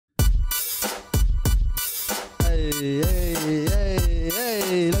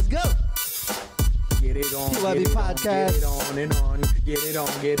Hey, let's go. Get it on, PYB get it podcast. on, get it on and on. Get it on,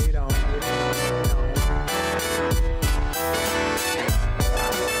 get it on, get it on.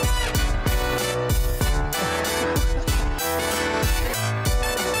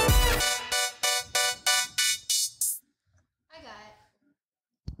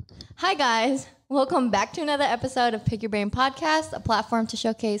 Hi guys, welcome back to another episode of Pick Your Brain Podcast, a platform to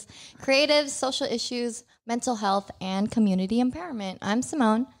showcase creatives, social issues, mental health, and community empowerment. I'm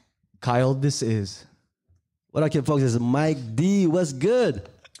Simone. Kyle, this is. What up, kid folks? This is Mike D. What's good?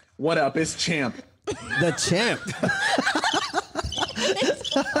 What up? It's Champ. The champ.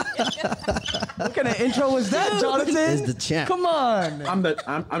 What kind of intro was that, Jonathan? Is the champ. Come on.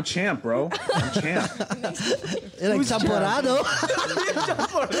 I'm Champ, bro. I'm Champ. It's like champorado.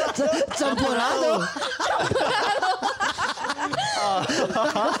 Champorado.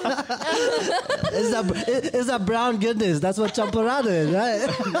 It's a brown goodness. That's what champorado is, right?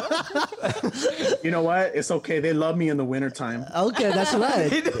 You know what? It's okay. They love me in the wintertime. Okay, that's right.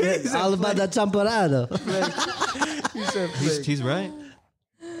 It's all about that champorado. He's right.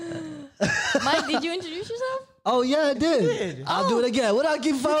 Mike, did you introduce yourself? Oh, yeah, I did. I'll do it again. What up,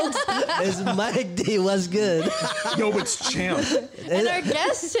 you folks? It's Mike D. What's good? Yo, it's Champ. And our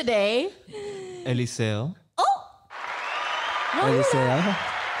guest today. Eliseo. Oh! Eliseo.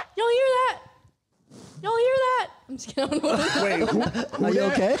 Y'all hear that? Y'all hear that? I'm just kidding. Wait, who Are you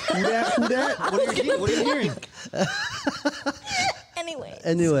that? okay? Who that? What are you hearing?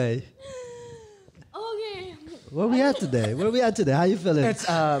 Anyway, Okay. where we at today? How you feeling? It's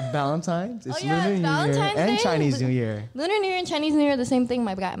Valentine's. It's Oh, yeah, Lunar it's New Valentine's Year and Day. Chinese New Year. Lunar New Year and Chinese New Year are the same thing,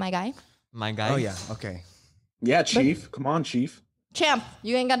 my guy. My guy. Oh, yeah. Okay. Yeah, Chief. Come on, Chief. Champ,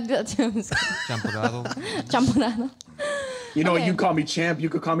 you ain't got to do that too. Champorado. Champorado. You know, Okay. you call me Champ. You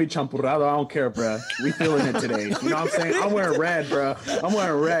could call me Champurrado. I don't care, bruh. We feeling it today. You know what I'm saying? I'm wearing red, bruh. I'm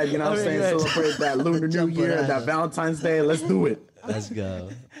wearing red. You know what I'm saying? Celebrate that Lunar New Year, that Valentine's Day. Let's do it. Let's go.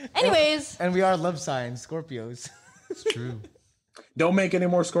 Anyways, And we are love signs, Scorpios. It's true. Don't make any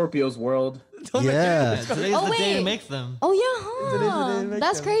more Scorpios, world. Yeah. Today's Oh, the day to wait. make them. oh yeah, Today's the day huh? to make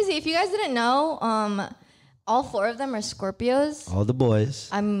That's them. crazy. If you guys didn't know, all four of them are Scorpios. All the boys.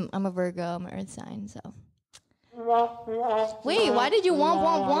 I'm a Virgo. I'm an Earth sign. So. Wait, why did you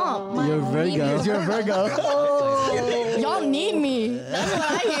womp? My- You're a Virgo. You're a Virgo. Y'all need me. That's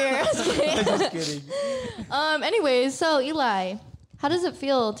what I hear. Just kidding. Anyways, so Eli, how does it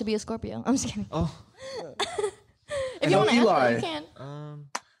feel to be a Scorpio? I'm just kidding. Oh, If you want to Eli. answer, you can.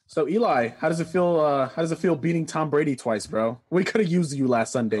 So Eli, how does it feel? How does it feel beating Tom Brady twice, bro? We could have used you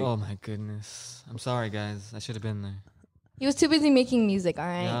last Sunday. oh my goodness. I'm sorry, guys. I should have been there. He was too busy making music. All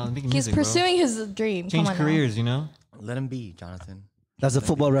right. Yeah, I'm making He's music, bro. pursuing his dream. Change Come on now. careers, you know? Let him be, Jonathan. That's a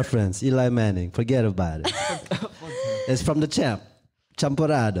football reference. Eli Manning. Forget about it. It's from the champ.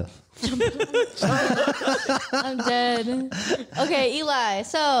 Champorado. I'm dead. Okay, Eli.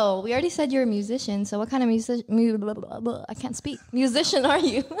 So we already said you're a musician. So what kind of I can't speak. Musician are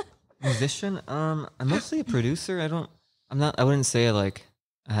you? Musician? I'm mostly a producer. I wouldn't say I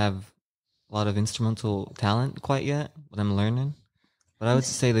have a lot of instrumental talent quite yet, but I'm learning. But I would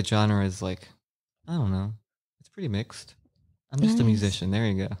say the genre is I don't know. It's pretty mixed. I'm just a Nice. musician. There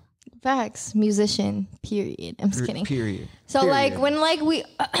you go. Facts. Musician. Period. I'm just kidding. Period. So Period. when we,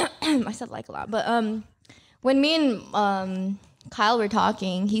 I said a lot, but when me and Kyle were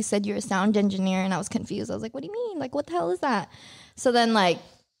talking, he said you're a sound engineer, and I was confused. I was like, what do you mean? What the hell is that? So then I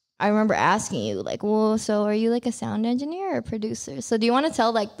remember asking you well, so are you a sound engineer or a producer? So do you want to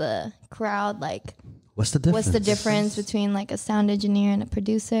tell the crowd What's the difference? what's the difference between a sound engineer and a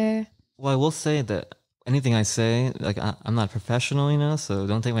producer? Well, I will say that anything I say, I'm not a professional, so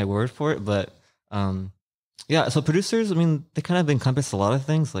don't take my word for it. But yeah, so producers, they kind of encompass a lot of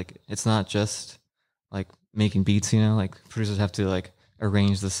things. It's not just making beats, producers have to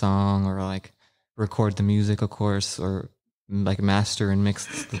arrange the song or record the music, of course, or master and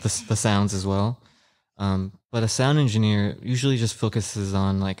mix the sounds as well. But a sound engineer usually just focuses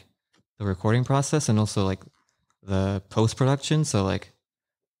on the recording process and also the post production. So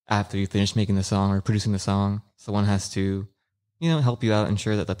after you finish making the song or producing the song, someone has to, help you out,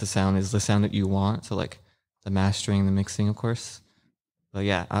 ensure that the sound is the sound that you want. So the mastering, the mixing, of course. But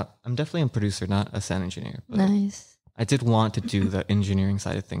yeah, I'm definitely a producer, not a sound engineer. But Nice. I did want to do the engineering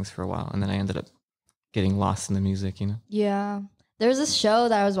side of things for a while, and then I ended up getting lost in the music, Yeah. There's this show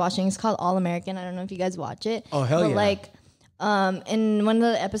that I was watching. It's called All American. I don't know if you guys watch it. Oh, hell but yeah. In one of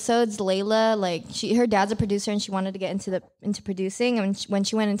the episodes, Layla, like her dad's a producer and she wanted to get into producing. And when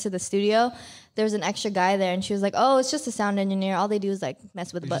she went into the studio, there was an extra guy there, and she was like, "Oh, it's just a sound engineer. All they do is like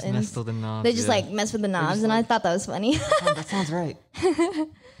mess with the buttons. Mess with the knobs, they just like mess with the knobs." And I thought that was funny. Oh, that sounds right.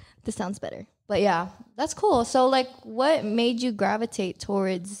 This sounds better. But yeah, that's cool. So like, what made you gravitate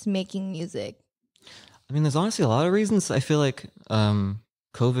towards making music? I mean, there's honestly a lot of reasons. I feel like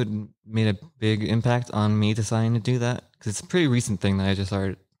COVID made a big impact on me deciding to do that, because it's a pretty recent thing that I just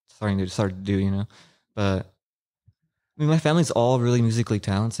started to do, you know. But I mean, my family's all really musically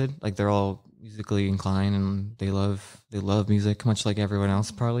talented. Like, they're all musically inclined, and they love music, much like everyone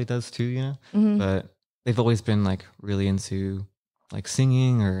else probably does too, you know. Mm-hmm. But they've always been like really into like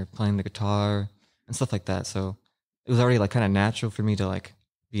singing or playing the guitar and stuff like that. So it was already like kind of natural for me to like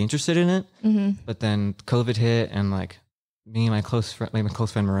be interested in it. Mm-hmm. But then COVID hit, and like me and my close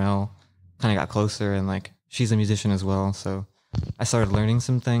friend Morel kind of got closer, and like she's a musician as well. So I started learning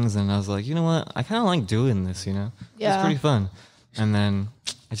some things, and I was like, you know what? I kind of like doing this, you know? Yeah. It's pretty fun. And then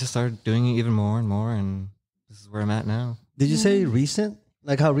I just started doing it even more and more, and this is where I'm at now. Did you say recent?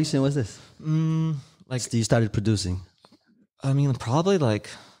 Like, how recent was this? Like, You started producing? I mean, probably like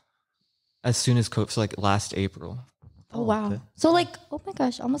as soon as COVID, so like last April. Oh wow! okay. So like, oh my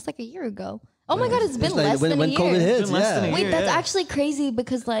gosh, almost like a year ago. Oh my god, it's been like less than when a year. COVID hits, It's been less than a yeah. Wait, year, that's yeah. actually crazy,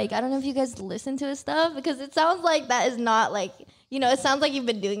 because like, I don't know if you guys listen to his stuff, because it sounds like that is not like, you know, it sounds like you've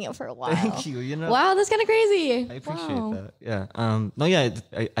been doing it for a while. Thank you. You know, Wow, that's kind of crazy. I appreciate Wow. that. Yeah. No, yeah.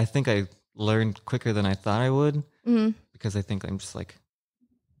 I think I learned quicker than I thought I would, because I think I'm just like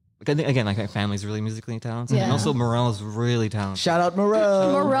I think, again, like my family's really musically talented, and Yeah. also Morel is really talented. Shout out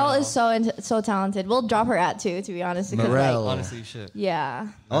Morel. Morel is so talented. We'll drop her at too, to be honest. Because Morel. like, Honestly, you should. yeah.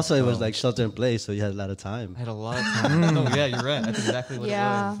 Also, it was like shelter in place, so you had a lot of time. I had a lot of time. No, yeah, you're right. That's exactly what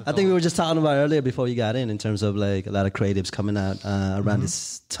Yeah. it was. I think we were just talking about earlier before you got in terms of like a lot of creatives coming out around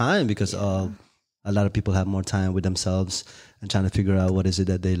this time, because a lot of people have more time with themselves and trying to figure out what is it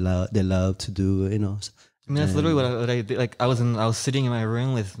that they love to do, you know. I mean, that's literally what I did. Like, I was sitting in my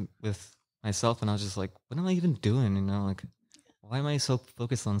room with myself, and I was just like, what am I even doing? You know, like, why am I so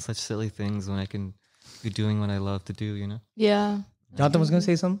focused on such silly things when I can be doing what I love to do, you know? Yeah. Jonathan was gonna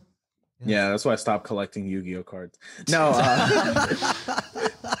say something. Yeah, that's why I stopped collecting Yu-Gi-Oh cards. No,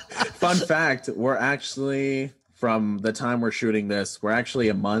 fun fact, we're actually, from the time we're shooting this, we're actually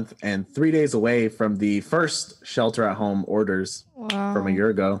a month and 3 days away from the first shelter at home orders from a year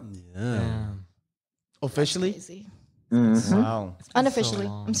ago. Yeah. Officially? Crazy. Wow. Unofficially.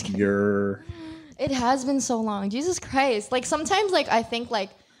 long. I'm just kidding. It It has been so long. Jesus Christ. Like, sometimes, like, I think, like,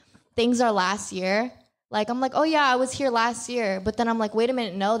 things are last year. Like, I'm like, oh, yeah, I was here last year. But then I'm like, wait a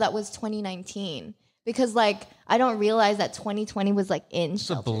minute. No, that was 2019. Because, like, I don't realize that 2020 was, like, in It's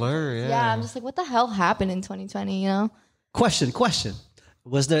a shelter. blur, yeah. Yeah, I'm just like, what the hell happened in 2020, you know? Question.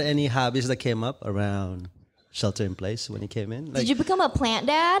 Was there any hobbies that came up around shelter in place when you came in? Like, Did you become a plant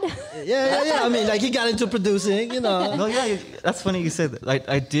dad? yeah. I mean, like, he got into producing, you know. No, yeah, that's funny you said that.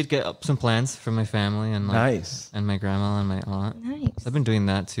 I did get up some plants from my family and like, Nice. and my grandma and my aunt. Nice. So I've been doing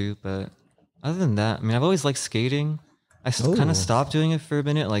that too, but other than that, I mean, I've always liked skating. I kind of stopped doing it for a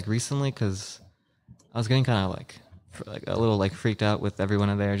minute, like recently, because I was getting kind of like a little like freaked out with everyone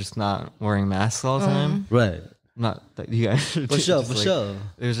in there just not wearing masks all the time. Right. Not that you guys. For sure.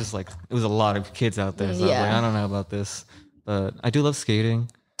 It was just like it was a lot of kids out there, so I was Yeah. like, I don't know about this, but I do love skating.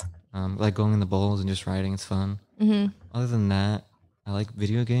 Like going in the bowls and just riding. It's fun. Other than that, I like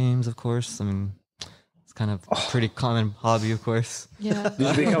video games, of course. I mean, it's kind of a pretty common hobby, of course. Yeah.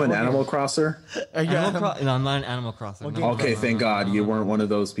 Did you become an Animal Crosser? No, I'm not an Animal Crosser. No. Okay, thank God you weren't one of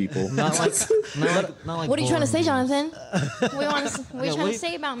those people. Not like What are you trying to say, boring games. Jonathan? What are you trying to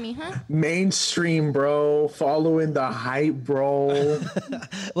say about me, huh? Mainstream, bro. Following the hype, bro.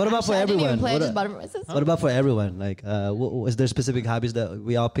 What about for I didn't everyone? even play. I What, just bought it for myself. what about for everyone? Like, is there specific hobbies that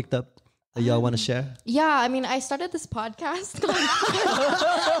we all picked up that y'all want to share? Yeah, I mean, I started this podcast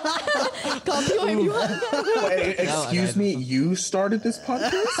called PYP. Wait, excuse me, you started this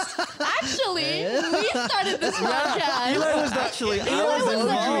podcast? Actually, we started this podcast. Eli was actually. Eli was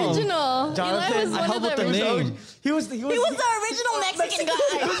the original. Jonathan, Eli was I one of the original. He was the original Mexican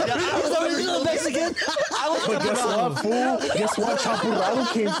guy. Original Mexican. But guess what, fool? Guess what? Champurrado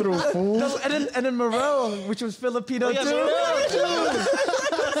came through, fool. No, and then Morel, which was Filipino too.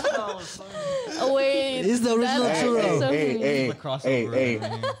 Oh, wait. He's the original That's churro. so Hey,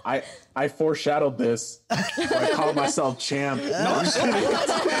 funny. hey. I foreshadowed this. I called myself champ. No, I'm just kidding.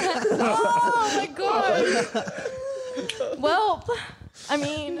 Oh my god. Well, I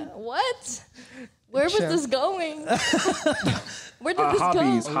mean, what? Where was this going? Where did this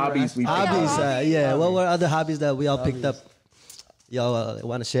Hobbies. go? We Hobbies. Yeah. What were other hobbies that we all picked up? Y'all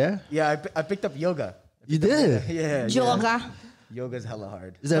want to share? Yeah, I picked up yoga. You did? Yeah. Yoga. Yoga's hella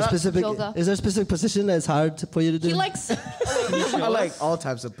hard. Is there a specific? Yoga. Is there a specific position that's hard for you to do? He likes. I like all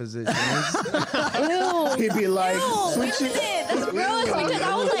types of positions. Ew. He'd be like, Ew, wait a switching. minute. That's gross because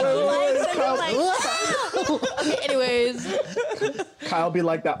I was like, he likes, and I'm like, okay, anyways. Kyle be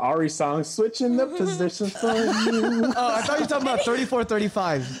like that Ari song, switching the position for you. Oh, I thought you were talking about 34,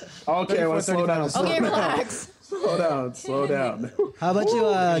 35. Okay, well, slow down. Slow Okay, down. relax. Slow down. How about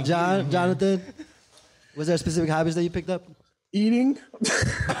you, Jonathan? Was there specific hobbies that you picked up? Eating.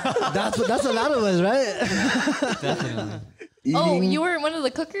 That's a lot of us, right? Definitely. Eating. Oh, you were one of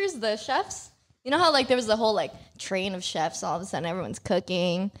the cookers, the chefs? You know how like there was a whole like train of chefs, all of a sudden everyone's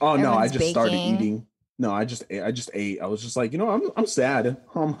cooking. Oh no, I everyone's just started baking. eating. No, I just ate. I was just like, I'm sad.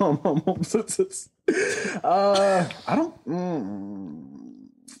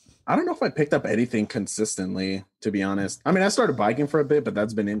 I don't know if I picked up anything consistently, to be honest. I mean, I started biking for a bit, but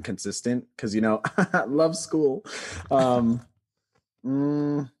that's been inconsistent because I love school.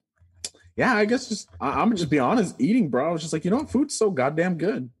 Yeah, I guess I'm gonna just be honest, eating, bro. I was just like, food's so goddamn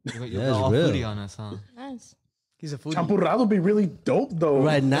good. You're Yeah, it's all real. foodie on us, huh? Nice. He's a foodie. Champurrado would be really dope though.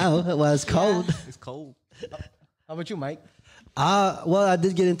 Right now, while it's cold. It's cold. How about you, Mike? Well, I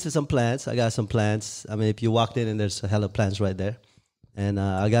did get into some plants. I got some plants. I mean, if you walked in and there's a hell of plants right there. And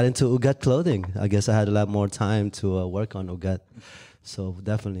I got into UGAT clothing. I guess I had a lot more time to work on UGAT. So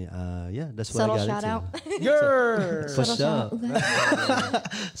definitely, that's what Subtle I got shout into. out. You're For sure.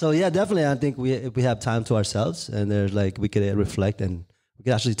 So yeah, definitely. I think if we have time to ourselves, and there's like we could reflect, and we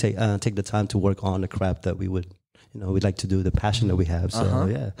could actually take the time to work on the craft that we would, we'd like to do, the passion that we have. So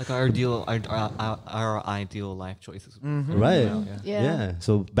yeah, Like our ideal life choices. right. Yeah.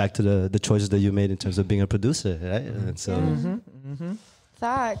 So back to the choices that you made in terms of being a producer, right? And so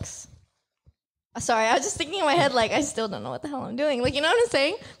Facts. Sorry, I was just thinking in my head, like, I still don't know what the hell I'm doing. Like, you know what I'm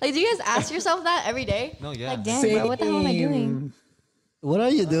saying? Like, do you guys ask yourself that every day? No, yeah. Like, damn, bro, what the hell am I doing? what are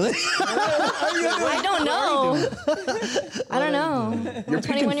you doing? I don't know. I don't know. You're I'm a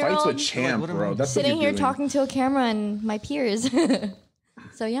picking fights 21-year-old with champ, What am bro. I That's sitting what here you're doing. talking to a camera and my peers.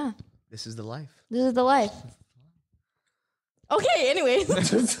 So, yeah, This is the life. this is the life. Okay, anyways.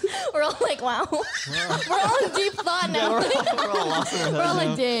 We're all like, wow. We're all in deep thought now. We're all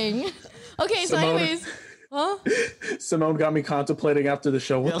like, dang. Okay, so Simone. anyways. Huh? Simone got me contemplating after the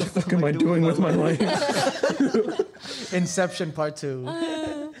show. What the fuck am I doing with my life? Inception Part 2.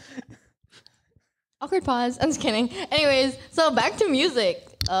 Awkward pause. I'm just kidding. Anyways, so back to music.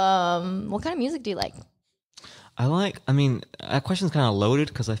 What kind of music do you like? I mean, that question's kind of loaded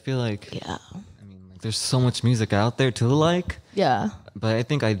because I feel like, Yeah. I mean, like, there's so much music out there to like. Yeah. But I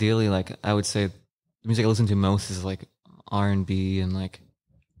think ideally, like, I would say the music I listen to most is like R&B and like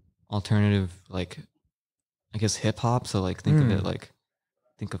alternative, like, I guess hip hop. So like,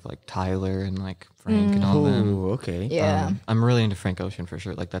 think of Tyler and like Frank and all them. Oh, okay. Yeah. I'm really into Frank Ocean for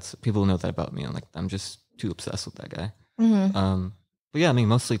sure. Like, that's, people know that about me. I'm just too obsessed with that guy. Mm-hmm. But yeah, I mean,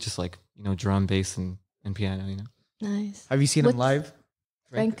 mostly just like, drum, bass, and piano. Nice. Have you seen him What's- live?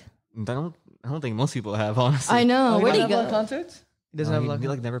 Frank. I don't think most people have, honestly. I know. Where'd he have go? concerts? He doesn't No, have he, live he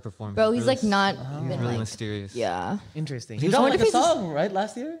like never performed. Bro, he's like not He's even really like. mysterious. Yeah. Interesting. He He was dropped on- like What a if he's song, right,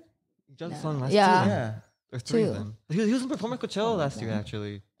 last year? He dropped a song last Yeah. year. Yeah. Or three Two. of them. He was performing at Coachella last year,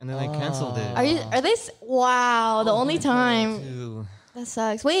 actually. And then they canceled it. Are they? Wow. The only time. Too. That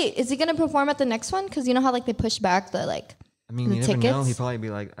sucks. Wait, is he gonna perform at the next one? Because you know how like they push back the like. I mean, The you never know. tickets? He'd probably be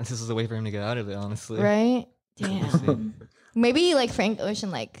like, this is a way for him to get out of it, honestly. Right. Damn. Maybe like Frank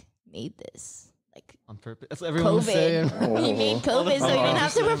Ocean like made this like On purpose. That's what everyone's saying. COVID. He made COVID so he didn't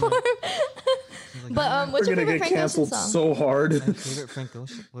have to perform. But what's We're your gonna favorite get Frank Ocean canceled song? so hard. My favorite Frank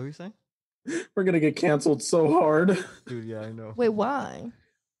Ocean. What were you saying? We're gonna get canceled so hard. Dude, yeah, I know. Wait, why?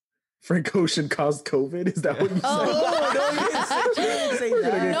 Frank Ocean caused COVID. Is that what you said? Oh We're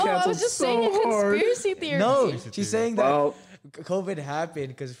gonna get no, I canceled was just so saying a hard. conspiracy theory. No, she's saying that Well, COVID happened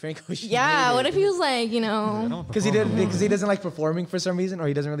because Frank Ocean. Yeah. What if he was like, you know? Because he doesn't like performing for some reason, or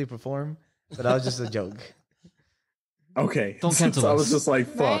he doesn't really perform. So that was just a joke. okay. Don't cancel So I us. was just like,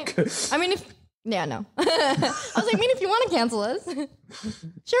 fuck. Right? I mean, if no. I was like, if you want to cancel us,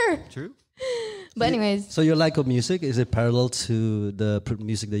 sure. True. But anyways, So your like of music, is it parallel to the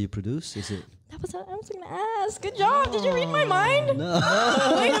music that you produce? Is it? that was what I was gonna ask. Good job. Did you read my mind? No.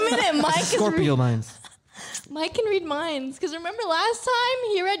 Wait a minute, Scorpio minds. Mike can read minds. Because remember last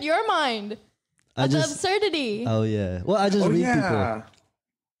time he read your mind. I The just. absurdity. Oh yeah. Well, I just Oh read yeah. people.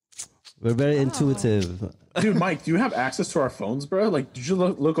 We're very intuitive. Dude, Mike, do you have access to our phones, bro? Like, did you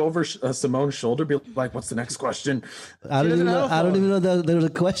look over Simone's shoulder, be like, "What's the next question?" I don't even doesn't know. have a I don't phone. even know the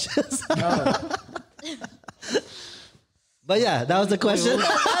questions. But yeah, that was the question.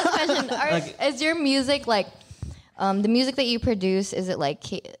 That was the question. Is your music like the music that you produce? Is it like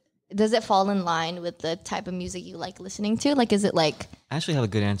does it fall in line with the type of music you like listening to? Like, is it like? I actually have a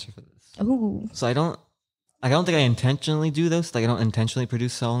good answer for this. Ooh. So I don't think I intentionally do this. Like I don't intentionally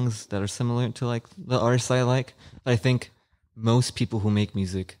produce songs that are similar to like the artists I like. But I think most people who make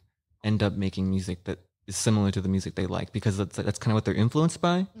music end up making music that is similar to the music they like because that's kind of what they're influenced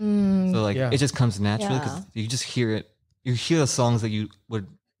by. So like it just comes naturally because you just hear it. You hear the songs that you would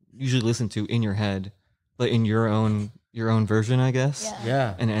usually listen to in your head, but in your own version, I guess.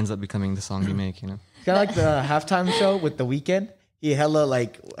 Yeah. And it ends up becoming the song you make. You know. Kind of like the halftime show with The Weeknd. He hella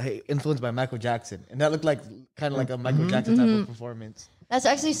like influenced by Michael Jackson, and that looked like kind of like a Michael Jackson type of performance. That's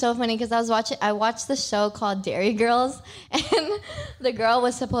actually so funny because I watched the show called Dairy Girls, and the girl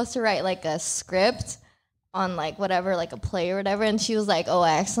was supposed to write like a script on like whatever, like a play or whatever, and she was like, "Oh,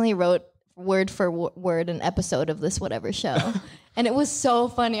 I accidentally wrote word for word an episode of this whatever show," and it was so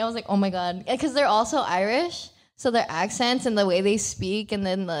funny. I was like, "Oh my god," because they're also Irish, so their accents and the way they speak, and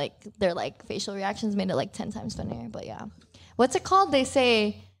then like their like facial reactions made it like 10 times funnier. But yeah. What's it called? They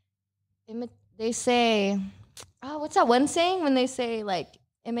say, oh, what's that one saying when they say like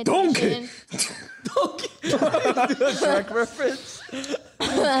imitation? Shrek reference.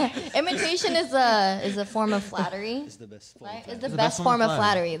 Imitation is a form of flattery. It's the best form. Right? It's the best form of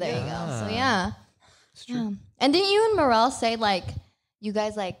flattery. There you go. So yeah. It's true. And didn't you and Morel say like you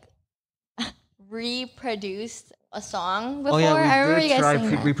guys like reproduced a song before? Oh yeah, I remember we you did guys try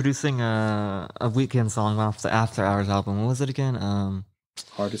saying that. reproducing a Weekend song off the After Hours album. What was it again?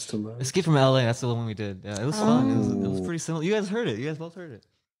 Hardest to love. Escape from LA. That's the one we did. Yeah, it was fun. It was pretty similar. You guys heard it. You guys both heard it.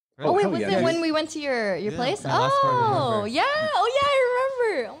 Right? Oh wait, hell was yeah. it when we went to your place? my last party, I Oh remember. yeah, I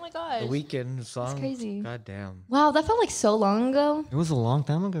remember. Oh my gosh, The Weeknd song. That's crazy. God damn. Wow, that felt like so long ago. It was a long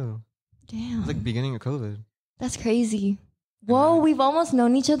time ago. It Damn, was like beginning of COVID. that's crazy. Whoa, we've almost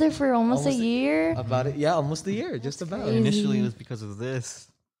known each other for almost a year. About it, yeah, almost a year, just about. crazy. Initially, it was because of this.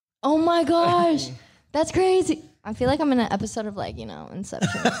 Oh my gosh, that's crazy. I feel like I'm in an episode of like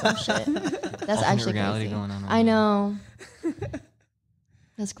Inception or some shit. That's Alternate actually reality crazy. going on. I know.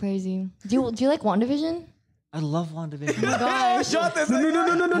 That's crazy. Do you like WandaVision? I love WandaVision. Gosh.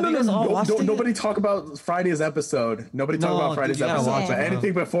 No. Nobody talk about Friday's episode. Nobody talk No, about Friday's dude, you gotta episode. watch But it,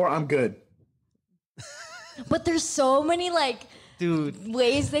 anything before, I'm good. But there's so many like Dude,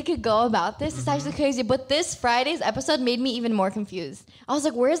 ways they could go about this. It's actually crazy. But this Friday's episode made me even more confused. I was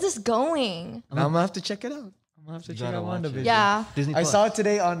like, where is this going? Now I'm gonna have to check it out. I'm gonna have to You check gotta out watch it. WandaVision. Yeah. Disney I Plus. saw it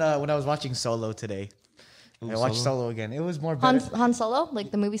today on when I was watching Solo today. I watched Solo again. It was more better. Han Solo? Like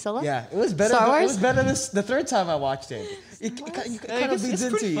the movie Solo? Yeah, it was better. Star It was was better the third time I watched it. It kind of bleeds it's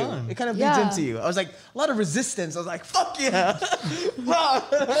into pretty you. fun. It kind of Yeah. bleeds into you. I was like, a lot of resistance. I was like, fuck yeah.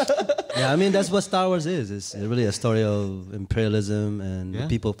 Yeah, I mean that's what Star Wars is. It's really a story of imperialism and Yeah.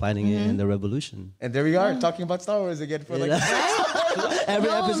 people fighting it in the revolution. And there we are, talking about Star Wars again for like, Every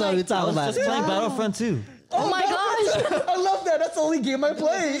No, episode like- we talk about just it. playing Battlefront 2. Oh my gosh. I love that. That's the only game I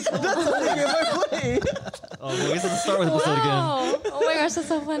play. That's the only game I play. Oh, well, I guess it's the Star Wars episode again. Wow. Oh my gosh, that's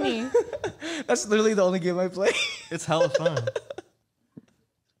so funny. That's literally the only game I play. It's hella fun.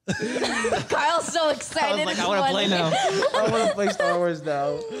 Kyle's so excited. I It's want to play funny. now. I want to play Star Wars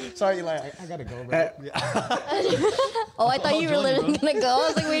now. Sorry, Eli. I gotta go, bro. Oh, I thought you were literally gonna go. I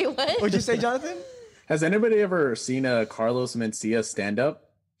was like, wait, what? What'd you say, Jonathan? Has anybody ever seen a Carlos Mencia stand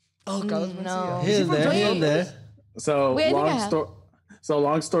up? Oh, Carlos No. Mencia. Here and there, here and there. So Wait, I think I have.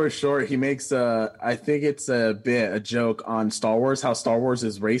 long story short, he makes I think it's a joke on Star Wars, how Star Wars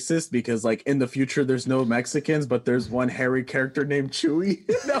is racist because like in the future there's no Mexicans, but there's one hairy character named Chewie.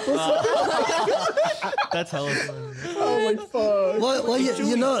 That was That's hella fun. oh my fuck. Well,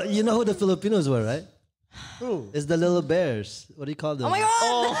 you know who the Filipinos were, right? Who? It's the little bears. What do you call them? Oh my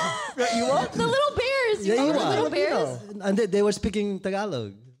god! You what? The little bears. You Yeah, remember you the are. little bears? And they were speaking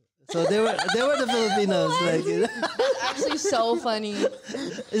Tagalog, so they were the Filipinos. Like, Actually, so funny.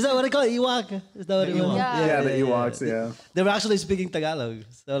 is that what they call it? Ewok? Is that what it was? Yeah. Yeah, the Ewoks, yeah. They were actually speaking Tagalog.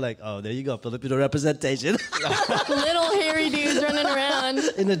 So like, oh, there you go, Filipino representation Little hairy dudes running around.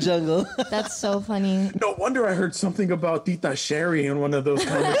 in the jungle. That's so funny. No wonder I heard something about Tita Sherry in one of those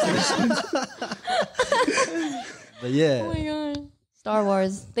conversations. But yeah, Oh my god. Star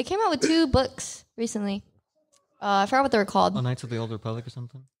Wars. They came out with 2 books recently. I forgot what they were called. Oh, Knights of the Old Republic or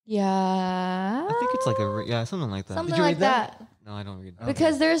something? Yeah. I think it's like something like that. Something you like read that? that. No, I don't read that.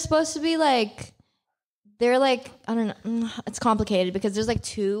 Because they're supposed to be like, they're like, I don't know, it's complicated because there's like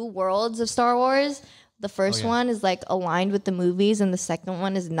 2 worlds of Star Wars. The first yeah. one is like aligned with the movies, and the second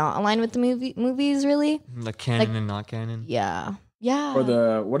one is not aligned with the movies really. Like canon and not canon. Yeah. Yeah. Or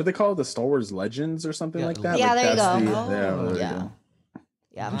the what do they call it? The Star Wars Legends or something like that. Yeah, like, there you that's go. there you Yeah. go.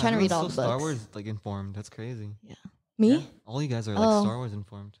 Yeah, I'm trying to read all the books. Star Wars like informed. That's crazy. Me? All you guys are like Star Wars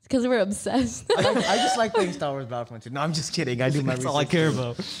informed. Because we're obsessed. I just like playing Star Wars Battlefront 2. No, I'm just kidding. I do my That's all I care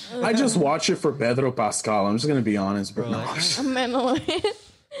about. I just watch it for Pedro Pascal. I'm just gonna be honest, bro. I'm annoyed.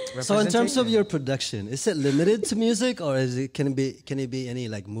 So in terms of your production, is it limited to music, or can it be any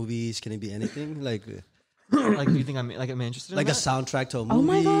like movies? Can it be anything like Like, do you think I'm interested in like a that? soundtrack to a movie? Oh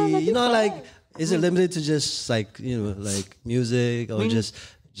my God, that'd be you know, fun. like is it limited to just like like music or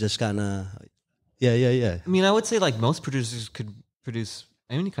just kind of yeah. I mean, I would say like most producers could produce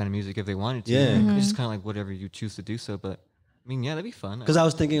any kind of music if they wanted to. Yeah. It's just kind of like whatever you choose to do so. But I mean, yeah, that'd be fun. Because I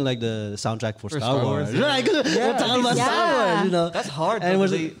was thinking like the soundtrack for Star Star Wars. Wars, yeah. Right? 'Cause we're talking about Star Yeah. Wars, you know. That's hard. And And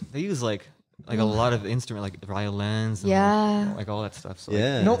was they use like a lot of instrument, like violins, and Yeah. like all that stuff. So, like,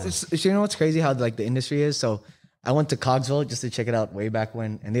 Yeah. No, you know what's crazy? How like the industry is. So I went to Cogswell just to check it out way back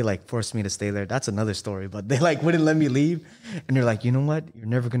when, and they like forced me to stay there. That's another story, but they like wouldn't let me leave, and they're like, you know what? You're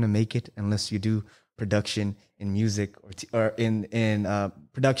never gonna make it unless you do production in music or in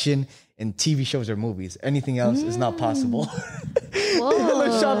production in TV shows or movies. Anything else is not possible.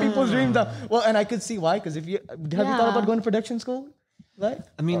 Let's shot people's dreams down. Well, and I could see why. Because have you thought about going to production school? Like,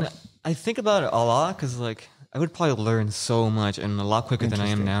 I mean, I think about it a lot because like I would probably learn so much and a lot quicker than I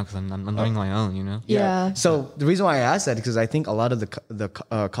am now because I'm learning my own. You know. Yeah. So the reason why I asked that is because I think a lot of the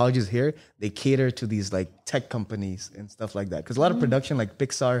colleges here, they cater to these like tech companies and stuff like that. Because a lot of production like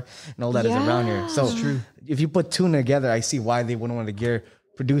Pixar and all that is around here. So if you put two together, I see why they wouldn't want to gear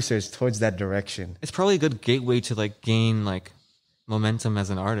producers towards that direction. It's probably a good gateway to like gain like momentum as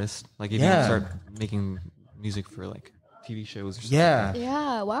an artist. Like if you start making music for like TV shows or something. Yeah.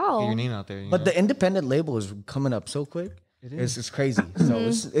 Yeah. Wow. Get your name out there. You But know? the independent label is coming up so quick. It's crazy.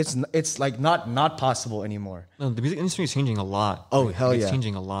 So it's like not possible anymore. No, the music industry is changing a lot. Oh, Like, hell it's yeah.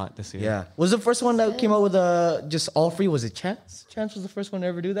 changing a lot this year. Yeah. Was the first one that came out with just all free? Was it Chance? Chance was the first one to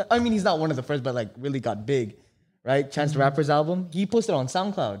ever do that. I mean, he's not one of the first, but like really got big, right? Chance the Rapper's album. He posted on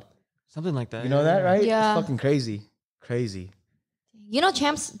SoundCloud. Something like that. You know that, right? Yeah. It's fucking crazy. You know,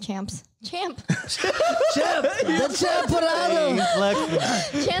 Champ. Champ, the champ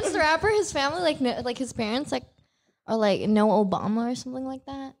Chance the Rapper, his family, like his parents, like are like no Obama or something like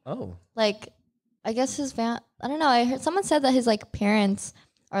that. Oh. Like, I guess I don't know. I heard someone said that his like parents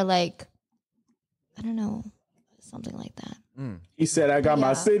are like, I don't know, something like that. He said, "I got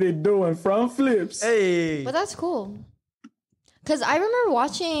my city doing front flips." Hey. But that's cool. Cause I remember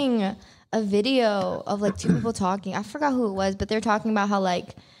watching a video of like two people talking. I forgot who it was, but they're talking about how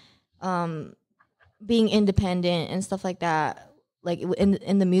like being independent and stuff like that, like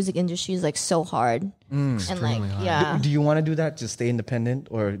in the music industry is like so hard. And like hard. yeah. Do you want to do that? Just stay independent,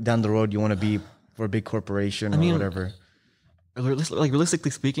 or down the road you want to be for a big corporation or whatever? Realistically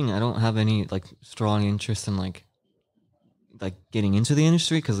speaking, I don't have any like strong interest in like getting into the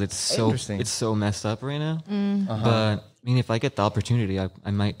industry because it's so messed up right now. But I mean, if I get the opportunity,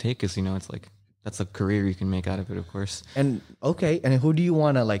 I might take, because it's like that's a career you can make out of it, of course. And and who do you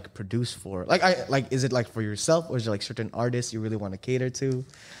want to like produce for? Is it like for yourself, or is it like certain artists you really want to cater to?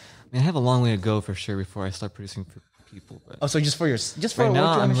 I mean, I have a long way to go for sure before I start producing for people. But So just for right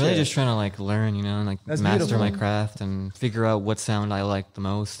now, I'm really just trying to like learn, and like That's master beautiful. my craft and figure out what sound I like the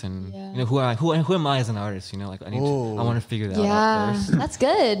most, and Yeah. who am I as an artist? Like I want to figure that out Yeah, first. that's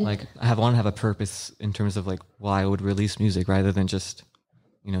good. Like want to have a purpose in terms of like why I would release music rather than just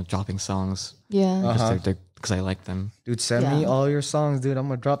dropping songs yeah. because I like them. Dude, send me all your songs, dude. I'm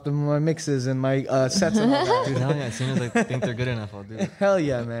gonna drop them in my mixes and my sets and all that. Dude, hell yeah! As soon as I think they're good enough, I'll do it. Hell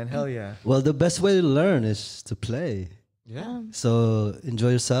yeah, man. Hell yeah. Well, the best way to learn is to play. Yeah. So enjoy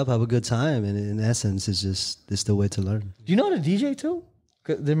yourself, have a good time, and in essence, it's the way to learn. Do you know how to DJ too?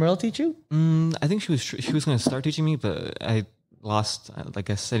 Did Merle teach you? I think she was going to start teaching me, but I lost. I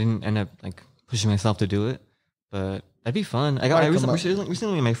guess I didn't end up like pushing myself to do it. But that'd be fun.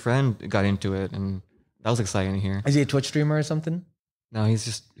 Recently my friend got into it, and that was exciting to hear. Is he a Twitch streamer or something? No, he's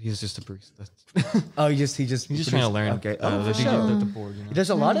just a barista. Oh, he's just trying to learn. Okay. The board. There's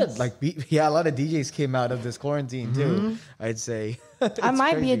a lot of like a lot of DJs came out of this quarantine too. I'd say. I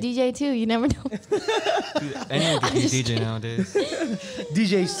might be a DJ too. You never know. Anyone can be a DJ nowadays.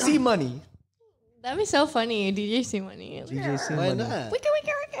 DJ C Money. That'd be so funny. DJ C Money. DJ C Why Money. not?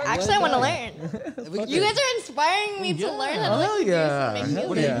 Actually, I want to learn. You guys are inspiring me to learn how to Hell like, yeah. produce and make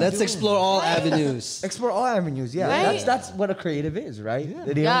Hell music. yeah. Let's explore all avenues. Explore all avenues. Yeah, Right? that's what a creative is, right?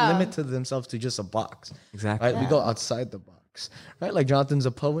 They Yeah. don't limit to themselves to just a box. Exactly. Right? We go outside the box. Right? Like Jonathan's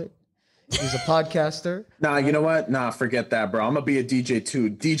a poet. He's a podcaster. Nah, you know what? Nah, forget that, bro. I'm gonna be a DJ too.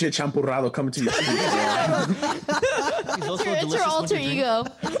 DJ Champurrado coming to you. He's also a It's your delicious alter winter drink. ego.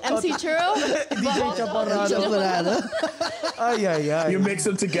 MC Churro. DJ Chaparrado. Ay, ay, ay. You mix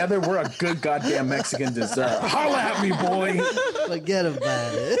them together, we're a good goddamn Mexican dessert. Holla at me, boy. Forget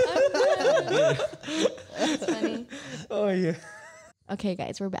about it. That's funny. Oh, yeah. Okay,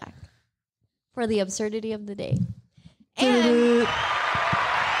 guys, we're back for the absurdity of the day. And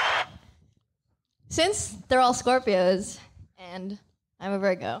since they're all Scorpios and I'm a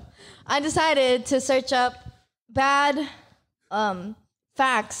Virgo, I decided to search up bad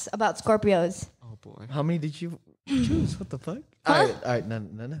facts about Scorpios. Oh boy. How many did you choose? What the fuck? All right,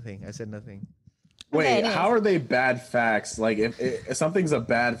 nothing. I said nothing. Wait, Okay, anyways. how are they bad facts? Like, if something's a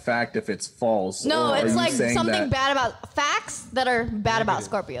bad fact if it's false. No, or are it's you like saying something that- bad about facts that are bad about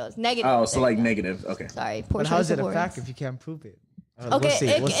Scorpios. Negative. Oh, so like negative. Okay. Sorry, poor But how choice is it of a words. fact if you can't prove it?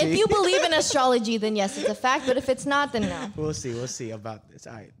 Okay, We'll see. if you believe in astrology, then yes, it's a fact. But if it's not, then no. We'll see about this.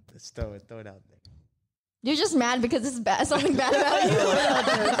 All right, let's throw it out there. You're just mad because it's bad, something bad about you.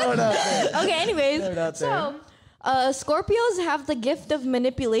 Throw it out there. Okay, anyways, Throw it out so Scorpios have the gift of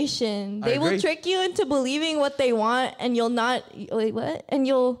manipulation. They will agree. trick you into believing what they want, and you'll not. Wait, what? And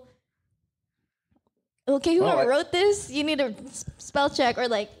you'll. Okay, whoever wrote this, you need to spell check or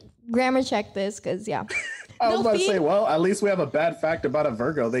like grammar check this, because yeah. I was They'll about to feed- say, well, at least we have a bad fact about a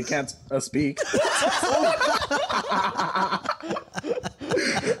Virgo. They can't speak.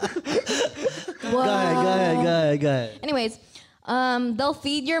 Go ahead. Anyways, they'll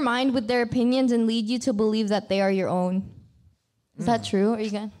feed your mind with their opinions and lead you to believe that they are your own. Is that true? Are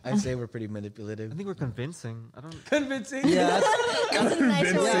you good? I'd say we're pretty manipulative. I think we're convincing. I don't. Convincing. Yeah, That's a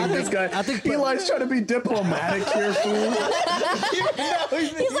nicer Convincing word. this guy. I think- Eli's trying to be diplomatic here, fool.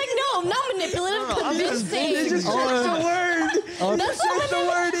 He's like, no, I'm not manipulative. Convincing. Just change the word. That's Change not the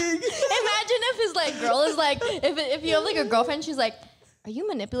wording. Imagine if his like girl is like, if you have like a girlfriend, she's like, are you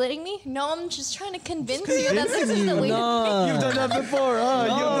manipulating me? No, I'm just trying to convince you that this is the way. no, You've done that before,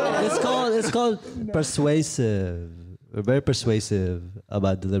 huh? it's called persuasive. We're very persuasive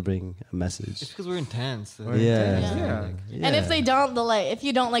about delivering a It's message. because we're intense. Yeah. And if they don't, they'll like, if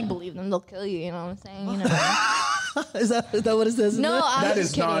you don't like believe them, they'll kill you. You know what I'm saying? You know? is that what it says? in No, there? I'm That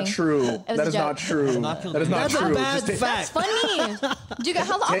just is not kidding. true. was That a is not joke. true. Not That is not That's true. a bad Just fact. Funny. Do you guys,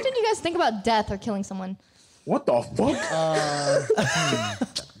 how often do you guys think about death or killing someone? what the fuck? I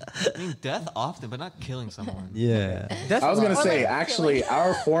mean, death often, but not killing someone. Yeah. I was gonna say, like actually,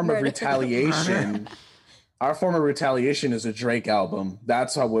 our form of retaliation. Our form of retaliation is a Drake album.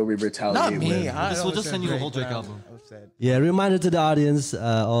 That's how we retaliate Not me. with. We'll just send you a whole Drake album. Upset. Yeah, reminder to the audience,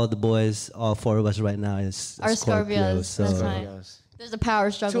 all the boys, all four of us right now is Are Scorpios. So That's right. There's a power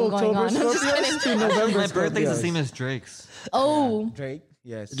struggle Two going October on. I'm just kidding. Scorpios, 2 November My birthday's the Scorpios. same as Drake's. Oh, Drake.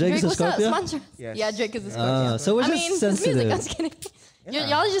 Yes. Drake is a what's up? Scorpio? Sponsor. Yes. Yeah, Drake is a Scorpio. So we're I just mean, it's sensitive. music. I'm just kidding.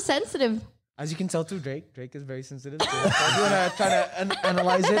 Y'all are just sensitive. As you can tell too, Drake is very sensitive. So if you wanna try to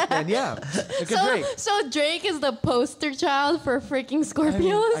analyze it, then yeah, look at Drake. So Drake is the poster child for freaking I Scorpios?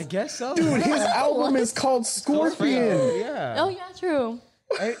 mean, I guess so. Dude, his album is called Scorpion. Yeah. Oh yeah, true.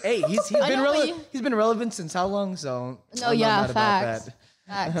 Hey, he's I been know, but relevant. He's been relevant since how long? So No, I'm yeah, not mad about facts. that.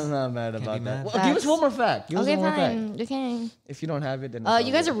 Facts. I'm not mad about be that. mad. Well, give us one more fact. Give us Okay, one more fact. fine. Okay. If you don't have it, then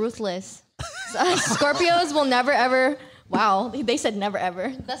You guys are ruthless. Scorpios will never ever. Wow, they said never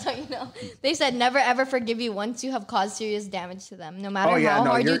ever. That's how you know. They said never ever forgive you once you have caused serious damage to them. No matter Oh, yeah, how no,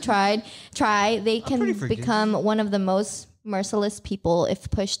 hard you you're- try, they can pretty forgiving. become one of the most merciless people if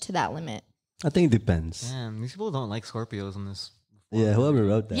pushed to that limit. I think it depends. Damn, these people don't like Scorpios in this. Yeah, whoever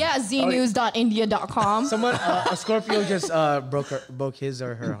wrote that. Yeah, znews.india.com. someone. A Scorpio just broke his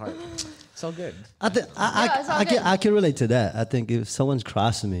or her heart. It's all good. I think it's all good. I can relate to that. I think if someone's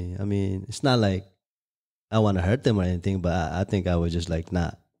crossing me, I mean, it's not like I want to hurt them or anything, but I think I would just like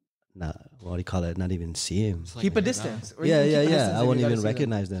not what do you call it? Not even see him. It's like Keep a you're distance. Or Yeah, you can keep a yeah. distance I if won't you gotta even see them.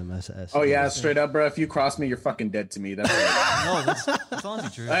 recognize them as. Oh yeah, straight up, bro. If you cross me, you're fucking dead to me. That's it. not- No, that's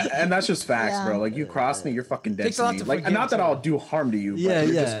honestly true. And that's just facts, Yeah. bro. Like you cross me, you're fucking dead Takes a to lot me. to Like, forgive, not that too. I'll do harm to you, but Yeah,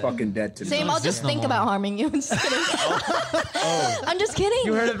 you're yeah. just fucking dead to me. Same, I'll exist just no think more. about harming you. I'm just kidding. I'm just kidding.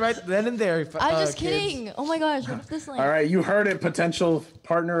 You heard it right then and there. I'm just kids. kidding. Oh my gosh, what's this like? All right, you heard it, potential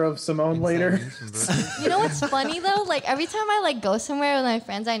partner of Simone later. You know what's funny though? Like every time I like go somewhere with my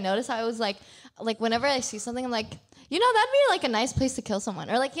friends, I notice I was like whenever I see something, I'm like, you know, that'd be like a nice place to kill someone,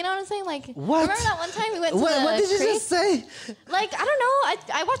 or like, you know what I'm saying? Like, What? remember that one time we went to What the did you creek? just say? Like, I don't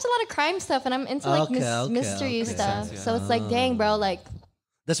know. I watch a lot of crime stuff, and I'm into like Okay, mystery okay. stuff. Makes sense, So it's like, dang, bro, like,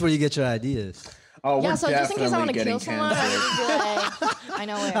 That's where you get your ideas. Oh, we're yeah. So just in case I want definitely to kill getting someone, I canceled. need to be like, I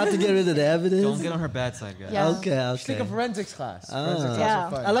know How where. to get rid of the evidence? Don't get on her bad side, guys. Yeah. Okay, okay. Take a forensics class. Forensics class Yeah.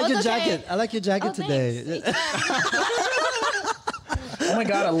 are fun. I like Oh, your it's okay. jacket. I like your jacket Oh, today. thanks. Oh my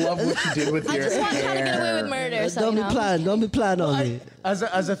god, I love what you did with I your just watched How to Get Away hair. with Murder. there. So Don't you be know. plan. Don't be plan on me.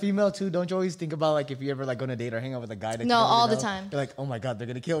 As a female too, don't you always think about like if you ever like go on a date or hang out with a guy that you No, don't really all the know? time. You're like, oh my god, they're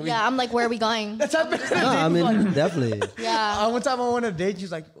gonna kill me. Yeah, I'm like, where are we going? That's happened. No, I mean definitely. Yeah. One time I went on a date,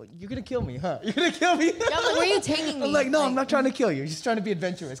 she's like, you're gonna kill me, huh? You're gonna kill me. Yeah, I'm like, where are you taking me? I'm like, no, I'm not trying to kill you. Just trying to be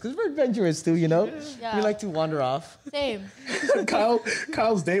adventurous because we're adventurous too, you know. Yeah. We like to wander off. Same.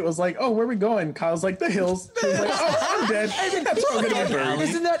 Kyle's date was like, oh, where are we going? Kyle's like, the hills. She was like, oh, I'm dead. That's where I'm gonna be buried.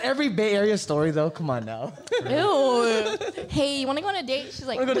 Isn't that every Bay Area story though? Come on now. Ew. Hey, you want to go on a date? She's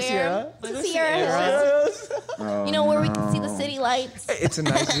like, Wanna go to where? Sierra? To Sierra Hills. You know, where we can see the city lights. It's a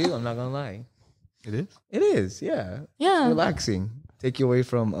nice view. I'm not gonna lie. It is. It is, yeah. Yeah. Relaxing. Take you away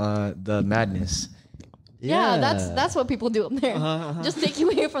from the madness. Yeah, that's what people do up there. Just take you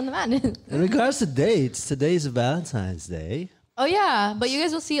away from the madness. In regards to dates, today's Valentine's Day. Oh yeah, but you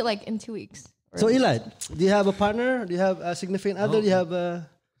guys will see it like in 2 weeks. So Eli, do you have a partner? Do you have a significant other? Do you have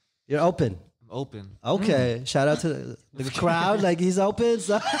you're open? I'm open. Okay. Shout out to the crowd. Like he's open.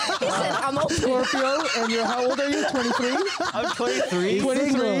 So. He said, I'm open. Scorpio, and you're how old are you? 23? I'm 23.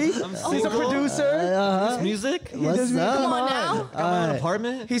 23. I'm He's a single. producer. Music. What's up? Come on now. Got my own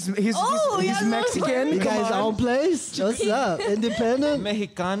apartment. He's yeah, Mexican. You Come guys on. own place? What's up? Independent?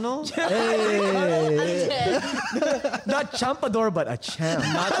 Mexicano. Hey. Not champador, but a champ.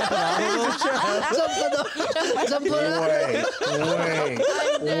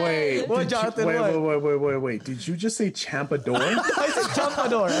 Wait. What, Did Jonathan, you, wait. Did you just say champador? I said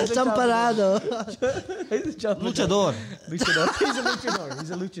champador. Champarado. Luchador. Luchador. He's a luchador.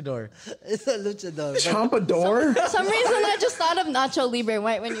 He's a luchador. It's a luchador. Champador? For some reason, I just thought of Nacho Libre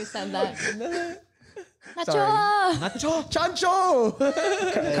right when you said that. Nacho. Nacho. Chancho.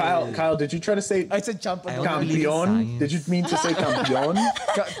 Kyle, did you try to say I said champador. I believe in campeon? science. Did you mean to say campeon? I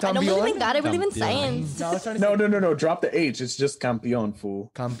don't believe in God. I believe in science. No, I was trying to say No. Drop the H. It's just campeon,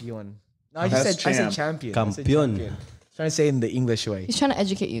 fool. campeon. No, I just That's said I said champ. champion. I said Campeon. champion. Trying to say it in the English way. He's trying to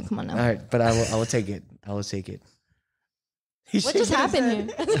educate you. Come on now. All right, but I will take it. I will take it. What just happened here?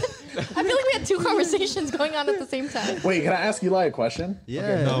 I feel like we had two conversations going on at the same time. Wait, can I ask Eli a question?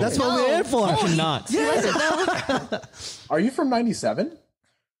 Yeah, no. that's what we're here for. Not. Are you from 97?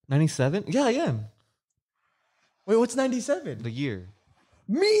 97? Yeah, I am. Wait, what's 97? The year.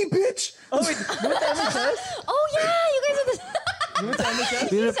 Me, bitch! Oh, wait, you went to MSS? Oh yeah, you guys are the. You went to MSS?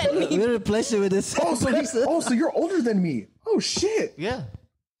 He said me. We replace it with this. So you're older than me. Oh, shit. Yeah.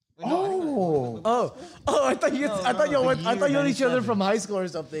 Oh. I thought you knew each other from high school or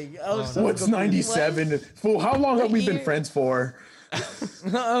something. I was so What's confused. 97? Fool, how long have we been friends for?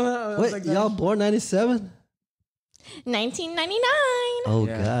 Wait, y'all born 97? 1999. Oh,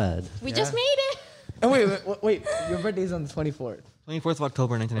 Yeah. God. We just made it. Oh, wait. Your birthday's on the 24th. 24th of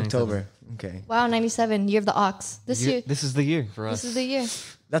October, 1997. October. Okay. Wow, 97. Year of the ox. This year. This is the year for us. This is the year.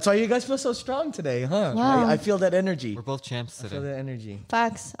 That's why you guys feel so strong today, huh? Wow. I feel that energy. We're both champs I feel today. that energy.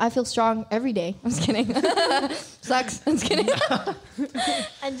 Facts. I feel strong every day. I'm just kidding. Sucks. I'm just kidding.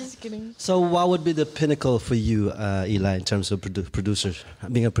 I'm just kidding. So, what would be the pinnacle for you, Eli, in terms of producer,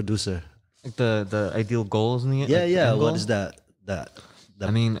 being a producer? Like the ideal goals in the Yeah, like, yeah. end What goal? is that? I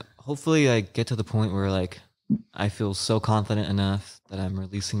mean, hopefully I get to the point where like I feel so confident enough that I'm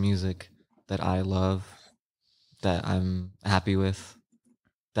releasing music that I love, that I'm happy with,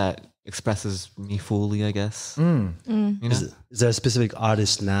 that expresses me fully, I guess. You know? Is there a specific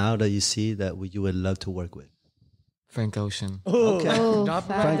artist now that you see that you would love to work with? Frank Ocean. Okay. Oh, Drop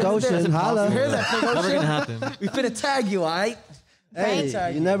facts. Frank Ocean, holla. Hear that, Frank Never Ocean? gonna happen. We finna tag you, all right?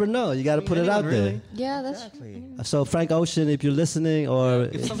 Hey, you never know. You got to put it out there. Yeah, that's Exactly. So, Frank Ocean, if you're listening, or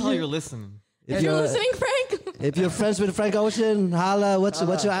If somehow you're listening, if You're you're listening, Frank? if you're friends with Frank Ocean, holla. What's your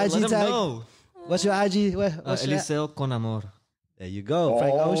let IG him tag? know. What's your IG? What's your- Eliseo Conamor. There you go,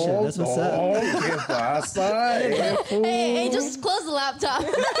 Frank Ocean. That's what's up. ¿Qué pasa? Hey, just close the laptop.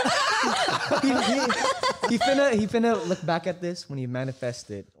 He finna look back at this when he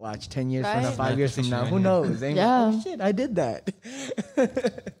manifested. Watch 10 years from now, Right. 5 years from now. Who Manifestation knows? Ain't Yeah. Oh shit, I did that.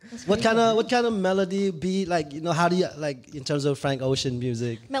 What kind of melody beat, like, you know, how do you, like, in terms of Frank Ocean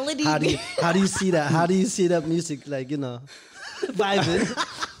music, Melody how do you beat. see that, how do you see that music, like, you know, vibing?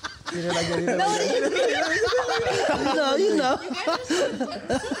 you know.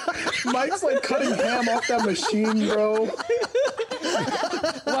 Mike's like cutting ham off that machine, bro.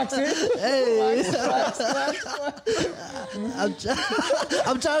 Wax it. Hey,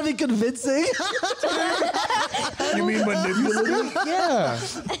 I'm trying to be convincing. You mean manipulative? Yeah.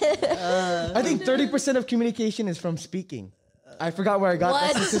 I think 30% of communication is from speaking. I forgot where I got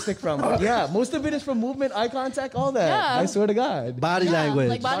that What? statistic from. Yeah, most of it is from movement, eye contact, all that. Yeah. I swear to God. Body language.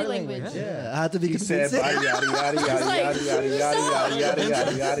 Like body Body language. language. Yeah, I have to be He said, convincing. yada, yada, yada, yada, yada, yada, yada, yada, yada,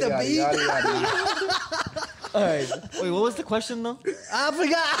 yada, yada, yada, yada, yada. All right. Wait, what was the question though? I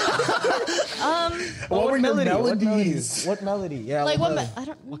forgot. What were your melodies? What melody? Yeah. Like what? melody? I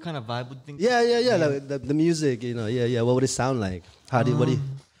don't. What kind of vibe would you think? Yeah. Like the music, you know. Yeah. What would it sound like? What do you?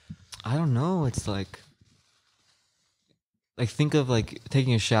 I don't know. It's like think of like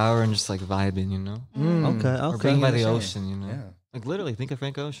taking a shower and just like vibing, you know, Okay. or Okay. being by the ocean, you know. Yeah. Like literally, think of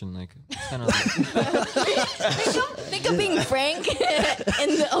Frank Ocean. Like it's kind of like, Think of being Frank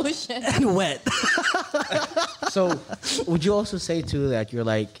in the ocean. And wet. So, would you also say too that you're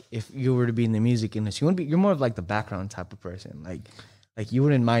like, if you were to be in the music industry, you're more of like the background type of person, like you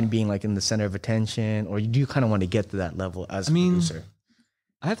wouldn't mind being like in the center of attention, or do you kind of want to get to that level as a producer?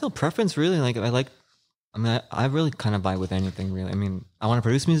 I have no preference really. I really kind of vibe with anything really. I mean, I want to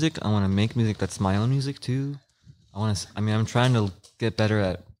produce music. I want to make music that's my own music too. I'm trying to get better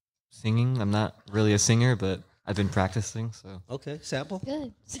at singing. I'm not really a singer, but I've been practicing. So Okay. Sample.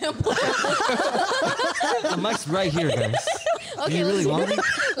 Good. the mic's right here, guys. Okay, Do you really want me?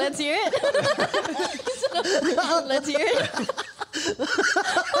 Let's hear it. Let's hear it.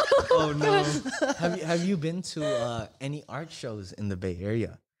 Oh no. Have you been to any art shows in the Bay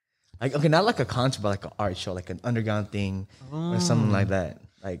Area? Like, okay, not like a concert, but like an art show, like an underground thing or something like that.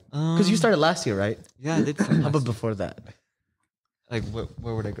 Like, because you started last year, right? Yeah, I did. How about before that? Like,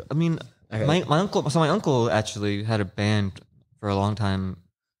 where would I go? I mean, Okay. my uncle. So my uncle actually had a band for a long time,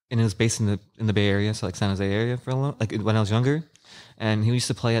 and it was based in the Bay Area, so like San Jose area for a long, like when I was younger, and he used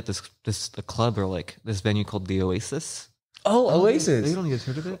to play at a club or like this venue called the Oasis. Oh, Oasis. You don't even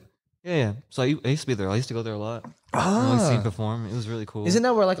heard of it? Yeah. So I used to be there. I used to go there a lot. I always see him perform. It was really cool. Isn't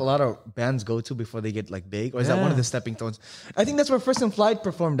that where like a lot of bands go to before they get like big, or is that one of the stepping stones? I think that's where First and Flight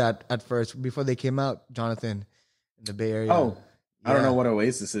performed at first before they came out. Jonathan, in the Bay Area. Oh, I don't know what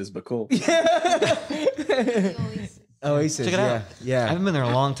Oasis is, but cool. Oasis. Check it out. Yeah. I haven't been there a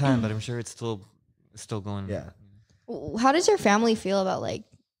long time, but I'm sure it's still going. Yeah. How does your family feel about like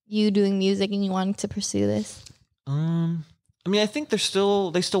you doing music and you wanting to pursue this? I mean, I think they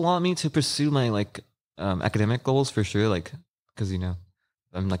still want me to pursue my like academic goals for sure, like because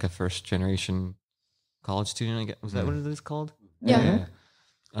I'm like a first generation college student. I guess was that what it is called? Yeah.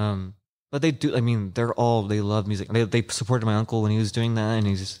 But they do. I mean, they love music. They supported my uncle when he was doing that, and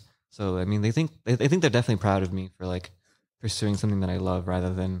he's just so. I mean, they think they're definitely proud of me for like pursuing something that I love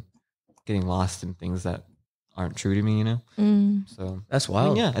rather than getting lost in things that aren't true to me. You know. So That's I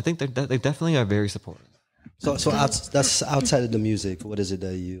wild. mean, yeah, I think they definitely are very supportive. So that's outside of the music. What is it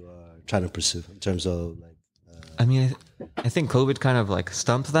that you are trying to pursue in terms of like? I mean, I think COVID kind of like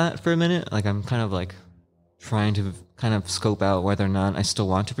stumped that for a minute. Like I'm kind of like trying to kind of scope out whether or not I still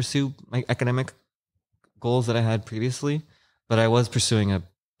want to pursue my academic goals that I had previously. But I was pursuing a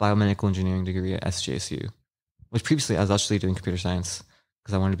biomedical engineering degree at SJSU, which previously I was actually doing computer science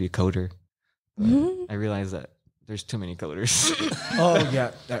because I wanted to be a coder. But I realized that there's too many coders. Oh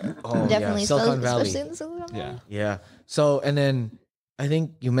yeah. Definitely, Yeah. Silicon Valley. especially in the Silicon Valley. Yeah. Yeah. So, and then I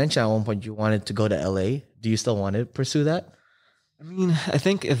think you mentioned at one point you wanted to go to LA. Do you still want to pursue that? I mean, I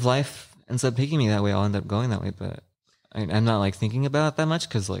think if life ends up taking me that way, I'll end up going that way. But I'm not like thinking about it that much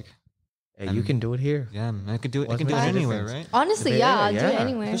because like, Hey, you can do it here. yeah, I could do it. I What's can do it the anywhere, difference? right? Honestly, The Bay yeah, Area, do it yeah.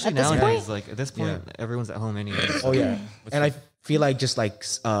 anywhere. Especially At this nowadays, point, like at this point, everyone's at home anyway. Oh yeah. And I feel like just like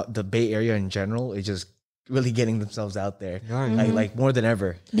the Bay Area in general is just really getting themselves out there. They are. Like more than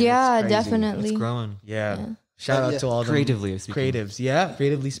ever. yeah, It's crazy. definitely. It's growing. Yeah. Shout out Yeah. to all the Creatively speaking. creatives. Yeah,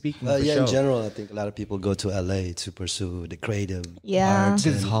 creatively speaking. for Yeah, sure. in general, I think a lot of people go to LA to pursue the creative Yeah. arts,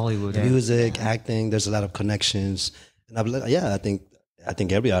 Because it's and Hollywood. music, acting. There's a lot of connections, and I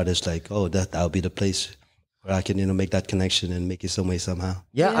think every artist like, oh, that would be the place where I can make that connection and make it some way somehow.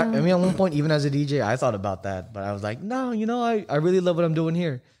 Yeah, I mean, at one point, even as a DJ, I thought about that, but I was like, no, I really love what I'm doing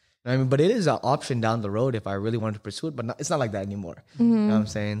here. I mean, but it is an option down the road if I really wanted to pursue it, but it's not like that anymore. You know what I'm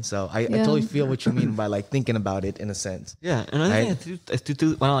saying? So I totally feel what you mean by like thinking about it in a sense. Yeah, and another thing I do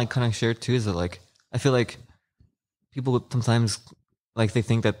want to like kind of share too is that like I feel like people sometimes like they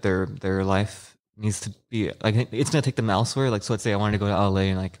think that their life needs to be like it's gonna take them elsewhere. Like so, let's say I wanted to go to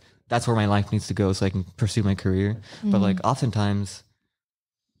LA and like that's where my life needs to go so I can pursue my career. But like oftentimes,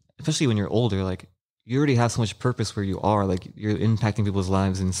 especially when you're older, like you already have so much purpose where you are. Like you're impacting people's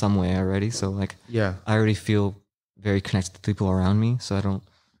lives in some way already. So like Yeah. I already feel very connected to people around me. So I don't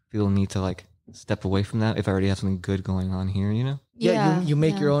feel the need to like step away from that if I already have something good going on here, you know? Yeah, you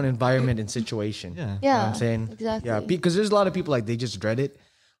make your own environment and situation. Yeah. You know what Yeah, I'm saying? exactly. Yeah, because there's a lot of people like they just dread it.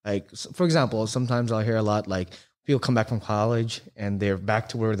 Like for example, sometimes I'll hear a lot like people come back from college and they're back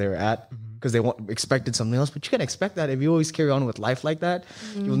to where they're at because they expected something else. But you can't expect that if you always carry on with life like that.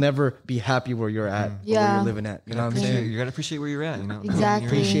 You'll never be happy where you're at, or where you're living at. You know what I'm saying? You gotta appreciate where you're at. You know, Exactly.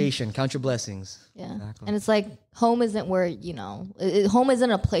 Appreciation, count your blessings. Yeah. Exactly. And it's like home isn't where, home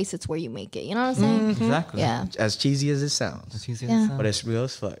isn't a place, it's where you make it. You know what I'm saying? Exactly. Yeah. As cheesy as it sounds, It's easy Yeah. to but it's real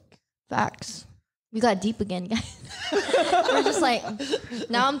as fuck. Facts. We got deep again, guys. We're just like,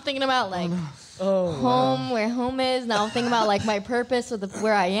 now I'm thinking about like home, where home is. Now I'm thinking about like my purpose with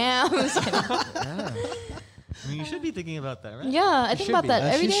where I am. I'm just kidding. I mean, you should be thinking about that, right? Yeah, I think about that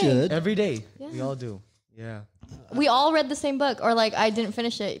As every you day. should. Every day, we all do. Yeah. We all read the same book, or like I didn't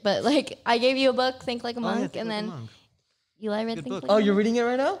finish it, but like I gave you a book, Think Like a Oh, yeah, Monk, Think and Like a then Monk. Eli read Good Think book. Like Oh, a you're Monk. reading it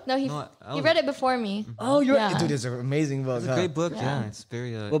right now? No, he I he was- read it before me. Oh, you're Yeah. dude. It's an amazing book. It's a huh? great book. Yeah. Yeah, it's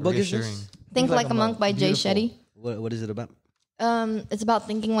very What book is reassuring. this? Think Like a Monk by Jay Beautiful. Shetty. What is it about? It's about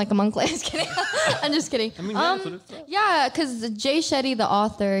thinking like a monk. I'm just kidding. I'm just kidding. I mean, yeah, that's what it's about. Yeah, because Jay Shetty, the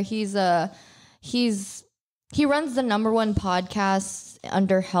author, he runs the #1 podcast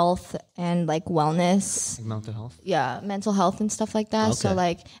under health and like wellness. Like mental health. Yeah, mental health and stuff like that. So Okay.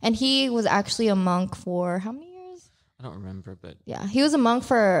 like, and he was actually a monk for how many years? I don't remember, but Yeah, he was a monk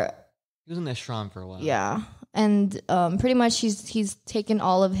for he was in the ashram for a while. yeah, and pretty much he's taken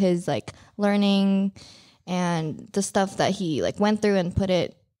all of his like learning and the stuff that he like went through and put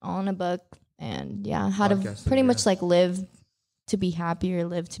it on a book, and yeah, how to Podcasting, pretty yeah. much like live to be happier,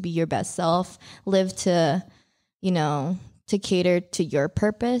 live to be your best self, live to to cater to your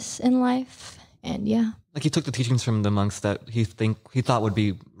purpose in life. And yeah, Like he took the teachings from the monks that he thought would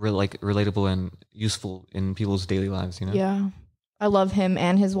be relatable and useful in people's daily lives. You know. yeah, I love him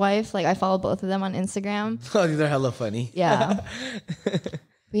and his wife. Like I follow both of them on Instagram. Oh, these are hella funny. Yeah.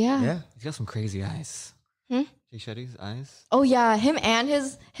 But yeah. Yeah. He's got some crazy eyes. Jay Shetty's eyes. Oh yeah, him and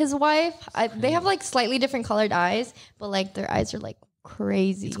his wife. They have like slightly different colored eyes, but like their eyes are like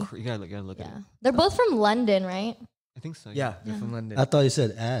crazy. You gotta look at Yeah, it. they're both from London, right? I think so. Yeah, they're from London. I thought you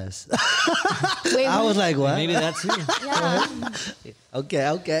said ass. Wait, I was like, what? Maybe that too. yeah. Okay.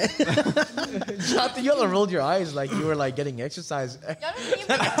 Jonathan, you all rolled your eyes like you were like getting exercise.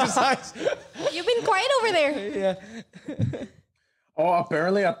 Exercise. You've been quiet over there. Yeah. Oh,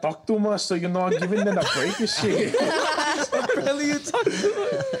 apparently I talk too much, so you're not giving them a break and shit. Apparently you talk too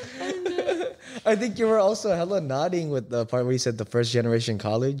much. I think you were also hella nodding with the part where you said the first generation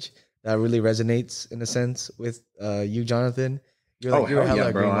college. That really resonates in a sense with you, Jonathan. You're Oh, like, you're hell hella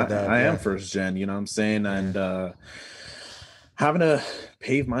yeah, bro. agreeing with that. I yeah. am first gen, you know what I'm saying? And having to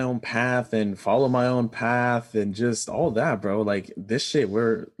pave my own path and follow my own path and just all that, bro. Like this shit,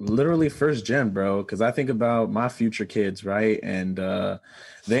 we're literally first gen, bro. Cause I think about my future kids, right? And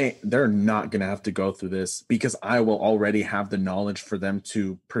they're not gonna have to go through this because I will already have the knowledge for them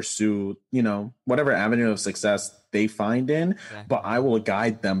to pursue, whatever avenue of success they find in, but I will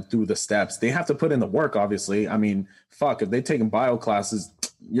guide them through the steps. They have to put in the work, obviously. I mean, fuck, if they taking bio classes,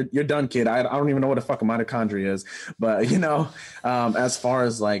 you're done, kid. I don't even know what the fuck a mitochondria is, but as far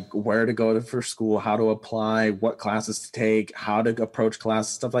as like where to go for school, how to apply, what classes to take, how to approach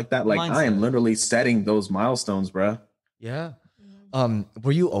classes, stuff like that. Like I am literally setting those milestones, bro. Yeah.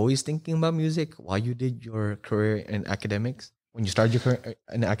 Were you always thinking about music while you did your career in academics? When you started your career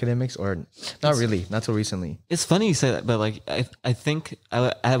in academics, or not really, not so recently? It's funny you say that, but like I think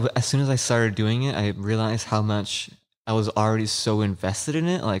as soon as I started doing it, I realized how much I was already so invested in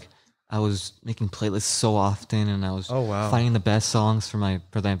it. Like I was making playlists so often, and I was finding the best songs for my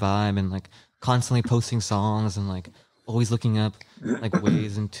vibe, and like constantly posting songs, and like always looking up like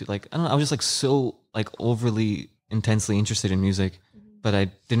ways into like I don't know. I was just like so like overly intensely interested in music, but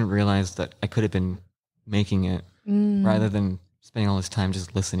I didn't realize that I could have been making it rather than spending all this time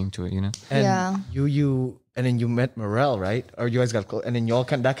just listening to it, And Yeah. you and then you met Morel, right? Or you guys got close, and then y'all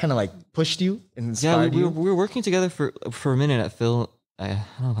kind of like pushed you and inspired we you. were working together for a minute at Phil. I don't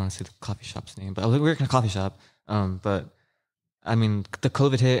know if I want to say the coffee shop's name, but we were working at a coffee shop. But I mean, the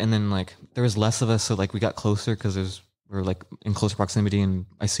COVID hit, and then like there was less of us, so like we got closer because we were like in closer proximity, and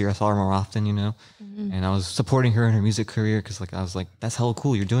I saw her more often, And I was supporting her in her music career because like I was like, that's hella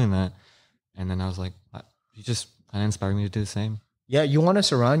cool, you're doing that. And then I was like, you just kind of inspired me to do the same. Yeah, you want to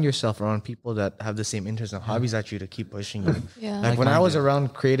surround yourself around people that have the same interests and hobbies as you to keep pushing you. Yeah. Like when I was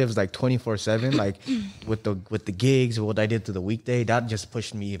around creatives like 24/7, like with the gigs, what I did through the weekday, that just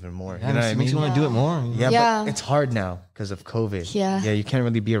pushed me even more. Yeah, you know what I it makes mean? you want to do it more. Yeah, Yeah. but it's hard now because of COVID. Yeah. Yeah, you can't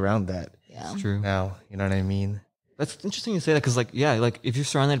really be around that Yeah. True. now. You know what I mean? That's interesting you say that because like if you're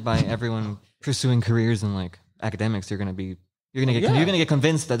surrounded by everyone pursuing careers in like academics, you're gonna get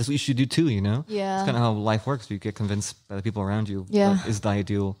convinced that this is what you should do too. Yeah. It's kind of how life works. You get convinced by the people around you. Yeah. What is the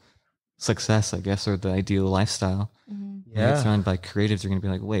ideal success, I guess, or the ideal lifestyle. When you get Yeah. surrounded by creatives, you're gonna be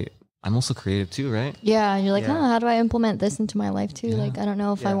like, wait, I'm also creative too, right? Yeah, and you're like, Yeah. how do I implement this into my life too? Yeah. Like, I don't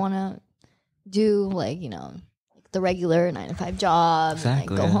know if I Yeah. want to do like, like the regular 9 to 5 job, Exactly, and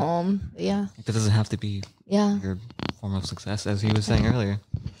like go yeah. home. But yeah, That doesn't have to be yeah, your form of success, as he was saying earlier.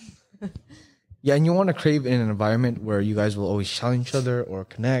 Yeah, and you want to crave in an environment where you guys will always challenge each other or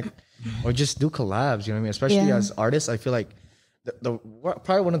connect or just do collabs, you know what I mean? Especially Yeah. as artists, I feel like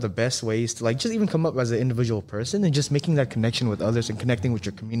probably one of the best ways to like just even come up as an individual person and just making that connection with others and connecting with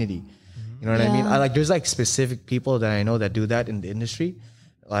your community. You know what I mean? Yeah. There's like specific people that I know that do that in the industry,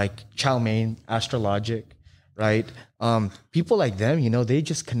 like Chow Mein, Astrologic, right? People like them, they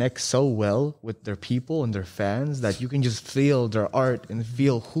just connect so well with their people and their fans that you can just feel their art and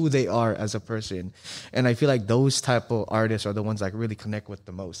feel who they are as a person. And I feel like those type of artists are the ones that really connect with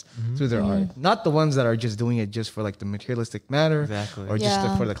the most through their art. Not the ones that are just doing it just for like the materialistic matter Exactly. or just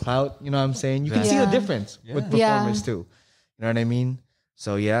Yeah. for the clout. You know what I'm saying? You can see the Yeah. difference with Yeah. performers too. You know what I mean?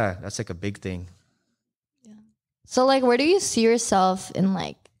 So yeah, that's like a big thing. So like, where do you see yourself in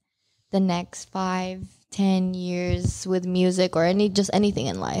like the next 5-10 years with music or anything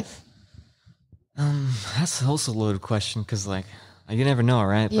in life? That's also a loaded question because, like, you never know,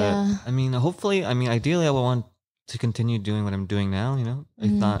 right? Yeah. But ideally, I would want to continue doing what I'm doing now.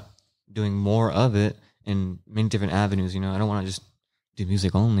 If not doing more of it in many different avenues. I don't want to just do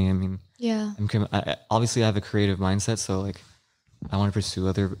music only. Yeah. Obviously I have a creative mindset, so like, I want to pursue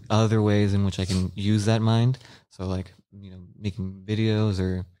other ways in which I can use that mind. So like, making videos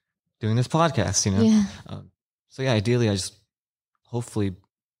or doing this podcast. Yeah. So yeah, ideally, I just hopefully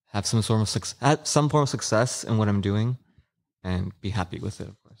have some form of success in what I'm doing, and be happy with it,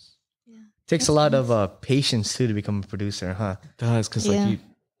 of course. Takes a lot of patience too to become a producer, huh? It does, because Yeah. like you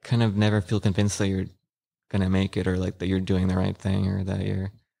kind of never feel convinced that you're gonna make it, or like that you're doing the right thing, or that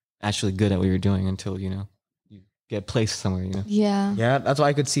you're actually good at what you're doing until you get placed somewhere. Yeah. Yeah, that's why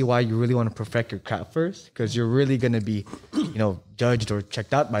I could see why you really want to perfect your craft first, because you're really gonna be, judged or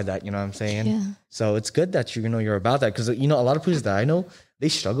checked out by that. You know what I'm saying? Yeah. So it's good that you're about that, because a lot of producers that I know, they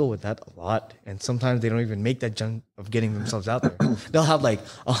struggle with that a lot, and sometimes they don't even make that jump of getting themselves out there. They'll have like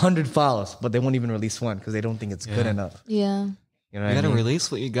 100 files, but they won't even release one because they don't think it's good enough. Yeah. You know You what I gotta mean?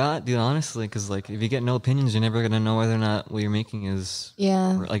 release what you got, dude. Honestly, because like if you get no opinions, you're never gonna know whether or not what you're making is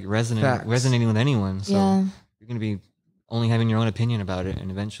Yeah. like Facts. resonating with anyone. So Yeah. you're gonna be only having your own opinion about it, and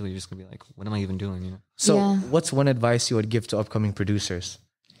eventually you're just gonna be like, what am I even doing? So, Yeah. what's one advice you would give to upcoming producers?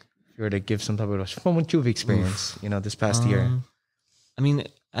 If you were to give some type of advice from what you've experienced, this past year.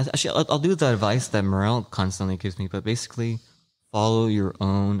 I'll do the advice that Morel constantly gives me, but basically follow your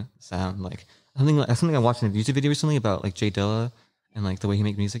own sound. Like something I watched in a YouTube video recently about like Jay Dilla and like the way he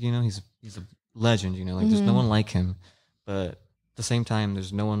makes music. He's a legend. Like there's no one like him, but at the same time,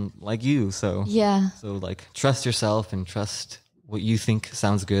 there's no one like you. So Yeah. So like trust yourself and trust what you think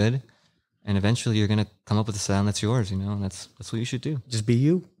sounds good, and eventually you're gonna come up with a sound that's yours. And that's what you should do. Just be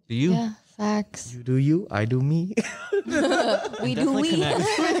you. Be you. Yeah. Facts. You do you. I do me. We do we.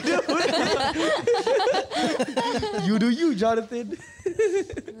 You do you, Jonathan.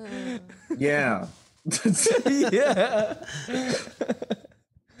 Yeah. Yeah.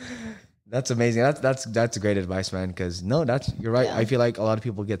 That's amazing. That's great advice, man. Because you're right. Yeah. I feel like a lot of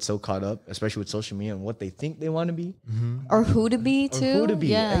people get so caught up, especially with social media, and what they think they want to be, Or who to be too. or who to be.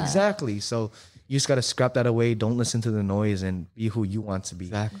 Yeah. Exactly. So you just gotta scrap that away. Don't listen to the noise and be who you want to be.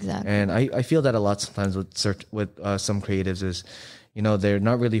 Exactly. And I feel that a lot sometimes with some creatives is, they're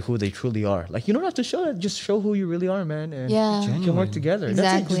not really who they truly are. Like, you don't have to show that. Just show who you really are, man. And Yeah. you can work together. That's it.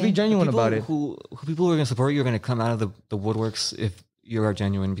 Exactly. Just be genuine about it. People who are going to support you are going to come out of the woodworks if you are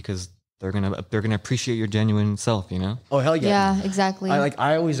genuine, because they're gonna appreciate your genuine self. Oh, hell yeah. Yeah. Exactly.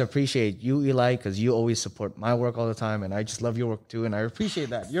 I always appreciate you, Eli, because you always support my work all the time, and I just love your work too, and I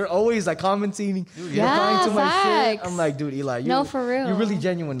appreciate that. You're always like commenting, replying to my shit. facts. I'm like, dude, Eli, No, for real. you're really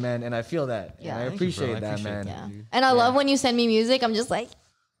genuine, man, and I feel that. Yeah. And I Thank you, appreciate bro. I that, appreciate man. that. Yeah. And I love when you send me music. I'm just like,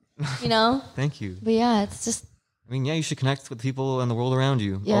 Thank you. But yeah, it's just You should connect with people and the world around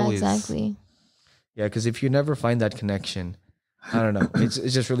you. yeah, always. exactly. Yeah, because if you never find that connection, I don't know. It's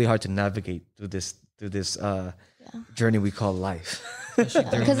just really hard to navigate through this journey we call life. Especially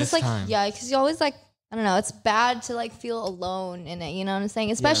during Because this it's like time. because you always like I don't know. It's bad to like feel alone in it. You know what I'm saying?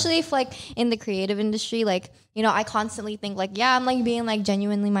 Especially if like in the creative industry, like I constantly think like I'm like being like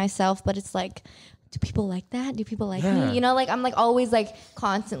genuinely myself, but it's like, do people like that? Do people like Yeah. me? Like I'm like always like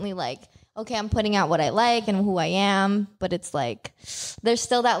constantly like, okay, I'm putting out what I like and who I am, but it's like there's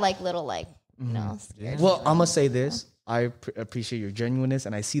still that like little like scared Well, feeling. I'm gonna say this. I appreciate your genuineness,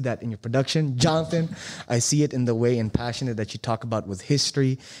 and I see that in your production, Jonathan. I see it in the way and passionate that you talk about with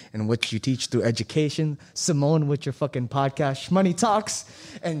history and what you teach through education. Simone with your fucking podcast, Money Talks,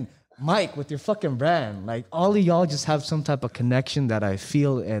 and Mike, with your fucking brand, like all of y'all just have some type of connection that I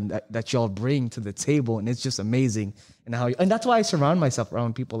feel and that y'all bring to the table, and it's just amazing. And that's why I surround myself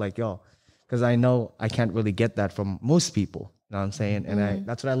around people like y'all, because I know I can't really get that from most people. You know what I'm saying? And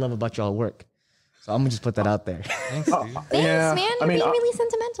that's what I love about y'all work. So I'm gonna just put that out there. Thanks, dude. Thanks, man. You're being really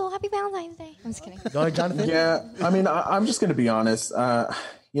sentimental. Happy Valentine's Day. I'm just kidding. Go ahead, Jonathan. Yeah, I mean, I'm just gonna be honest.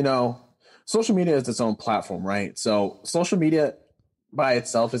 You know, social media is its own platform, right? So social media by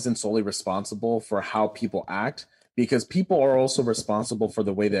itself isn't solely responsible for how people act, because people are also responsible for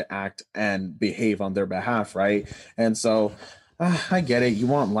the way they act and behave on their behalf, right? And so I get it. You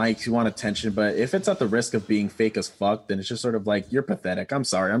want likes, you want attention, but if it's at the risk of being fake as fuck, then it's just sort of like, you're pathetic. I'm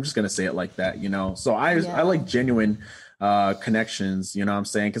sorry. I'm just going to say it like that, you know? So I like genuine connections, you know what I'm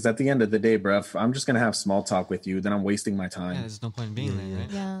saying? Because at the end of the day, bro, if I'm just going to have small talk with you, then I'm wasting my time. Yeah, there's no point in being there,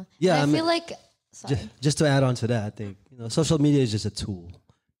 right? Yeah. Yeah, And I feel like, sorry. Just to add on to that, I think, you know, social media is just a tool.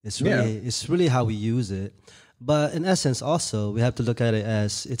 It's really how we use it. But in essence, also, we have to look at it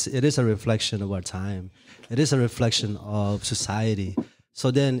as it is a reflection of our time. It is a reflection of society. So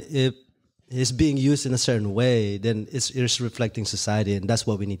then if it's being used in a certain way, then it's reflecting society, and that's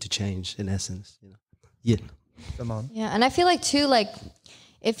what we need to change in essence. You know? Yeah. Come on. Yeah, and I feel like too, like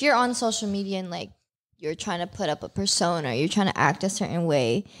if you're on social media and like you're trying to put up a persona, you're trying to act a certain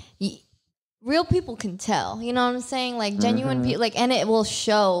way, real people can tell. You know what I'm saying? Like genuine people, like, and it will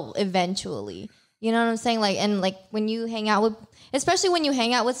show eventually. You know what I'm saying? Like, and like when you hang out with, especially when you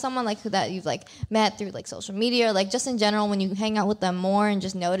hang out with someone like who that you've like met through like social media, or like just in general, when you hang out with them more and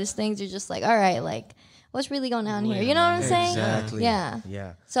just notice things, you're just like, all right, like what's really going on here? You know what I'm saying? Exactly. Yeah.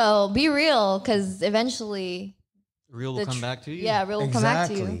 Yeah. So be real, because eventually, Real will come back to you. yeah, real will come back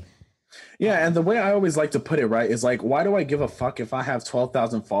to you. Exactly. Yeah, and the way I always like to put it, right, is like, why do I give a fuck if I have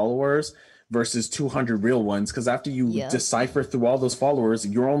 12,000 followers versus 200 real ones? Because after you decipher through all those followers,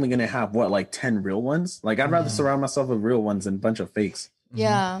 you're only going to have, what, like 10 real ones? Like, I'd rather surround myself with real ones than a bunch of fakes.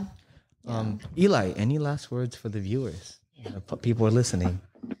 Yeah. Eli, any last words for the viewers? People are listening.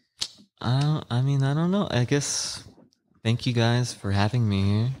 I mean, I don't know. I guess thank you guys for having me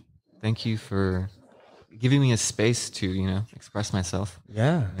here. Thank you for giving me a space to, you know, express myself.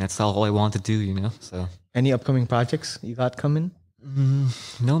 Yeah. That's all I want to do, you know. So Any upcoming projects you got coming?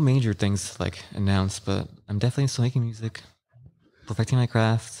 no major things like announced, but I'm definitely still making music, perfecting my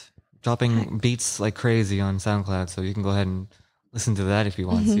craft, dropping beats like crazy on SoundCloud. So you can go ahead and listen to that if you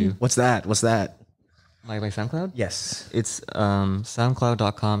want to. What's that? My SoundCloud? Yes. It's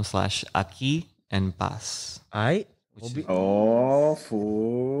soundcloud.com/aki and bass. All right. Oh,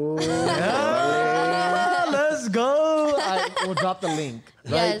 fool. Let's go. We'll drop the link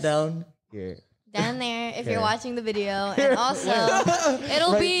right Yes. down here. Down there if you're watching the video, and also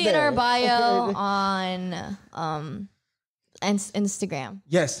it'll be in our bio on Instagram.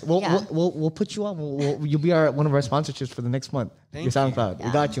 Yes, we'll put you on. You'll be one of our sponsorships for the next month. Thank Your SoundCloud. you.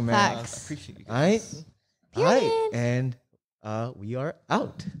 We got you, man. Facts. Appreciate you All guys. right. All right. Period. And we are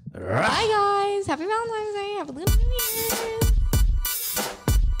out. Bye guys. Happy Valentine's Day. Have a good New Year.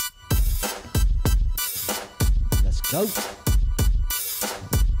 Let's go.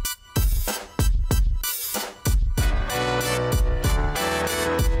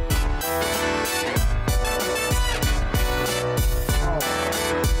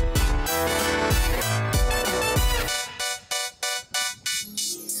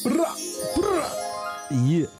 Yeah.